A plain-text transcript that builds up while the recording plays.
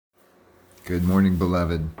Good morning,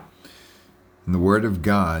 beloved. In the Word of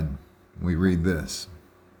God, we read this: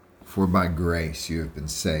 "For by grace you have been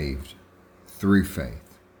saved through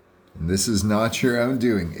faith. And this is not your own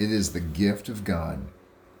doing. It is the gift of God,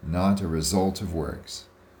 not a result of works,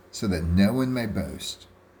 so that no one may boast.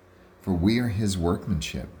 For we are his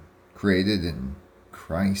workmanship, created in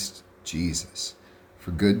Christ Jesus for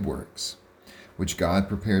good works, which God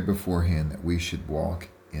prepared beforehand that we should walk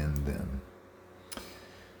in them."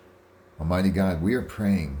 Almighty God, we are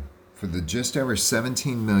praying for the just over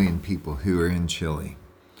 17 million people who are in Chile.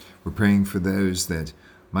 We're praying for those that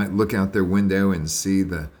might look out their window and see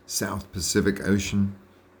the South Pacific Ocean.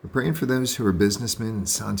 We're praying for those who are businessmen in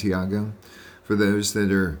Santiago, for those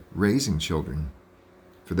that are raising children,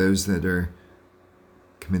 for those that are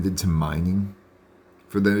committed to mining,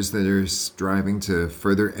 for those that are striving to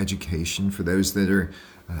further education, for those that are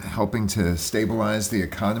helping to stabilize the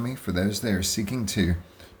economy, for those that are seeking to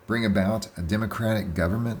bring about a democratic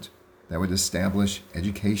government that would establish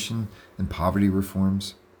education and poverty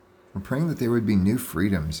reforms. We're praying that there would be new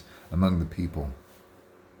freedoms among the people.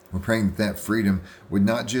 We're praying that that freedom would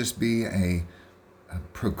not just be a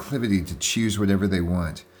proclivity to choose whatever they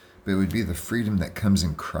want, but it would be the freedom that comes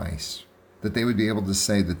in Christ. That they would be able to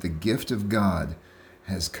say that the gift of God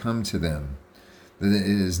has come to them, that it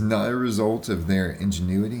is not a result of their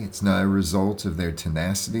ingenuity, it's not a result of their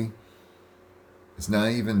tenacity, it's not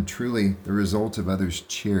even truly the result of others'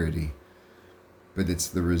 charity, but it's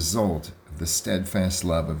the result of the steadfast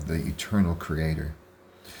love of the eternal Creator.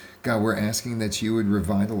 God, we're asking that you would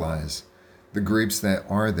revitalize the groups that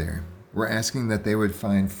are there. We're asking that they would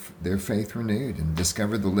find their faith renewed and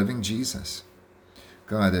discover the living Jesus.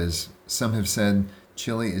 God, as some have said,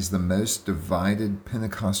 Chile is the most divided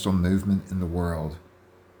Pentecostal movement in the world.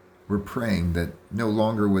 We're praying that no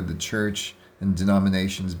longer would the church and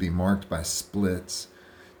denominations be marked by splits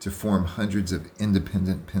to form hundreds of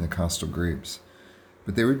independent Pentecostal groups,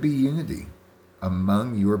 but there would be unity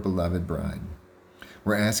among your beloved bride.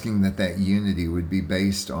 We're asking that that unity would be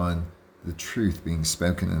based on the truth being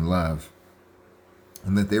spoken in love,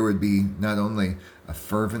 and that there would be not only a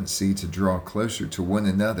fervency to draw closer to one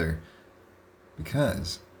another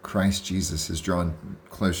because Christ Jesus has drawn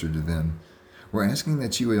closer to them. We're asking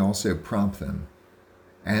that you would also prompt them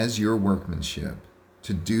as your workmanship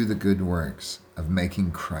to do the good works of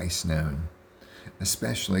making Christ known,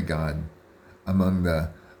 especially, God, among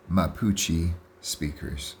the Mapuche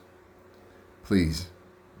speakers. Please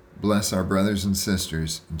bless our brothers and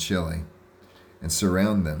sisters in Chile and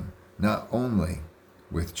surround them not only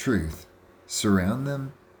with truth, surround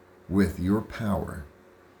them with your power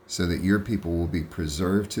so that your people will be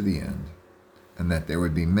preserved to the end, and that there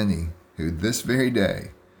would be many who this very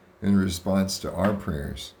day, in response to our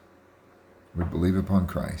prayers, would believe upon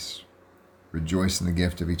Christ, rejoice in the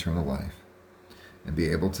gift of eternal life, and be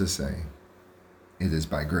able to say, "It is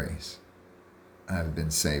by grace I have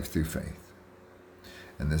been saved through faith.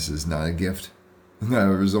 And this is not a gift,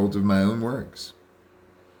 not a result of my own works,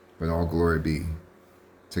 but all glory be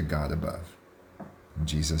to God above." In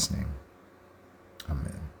Jesus' name,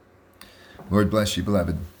 amen. Lord bless you,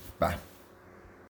 beloved. Bye.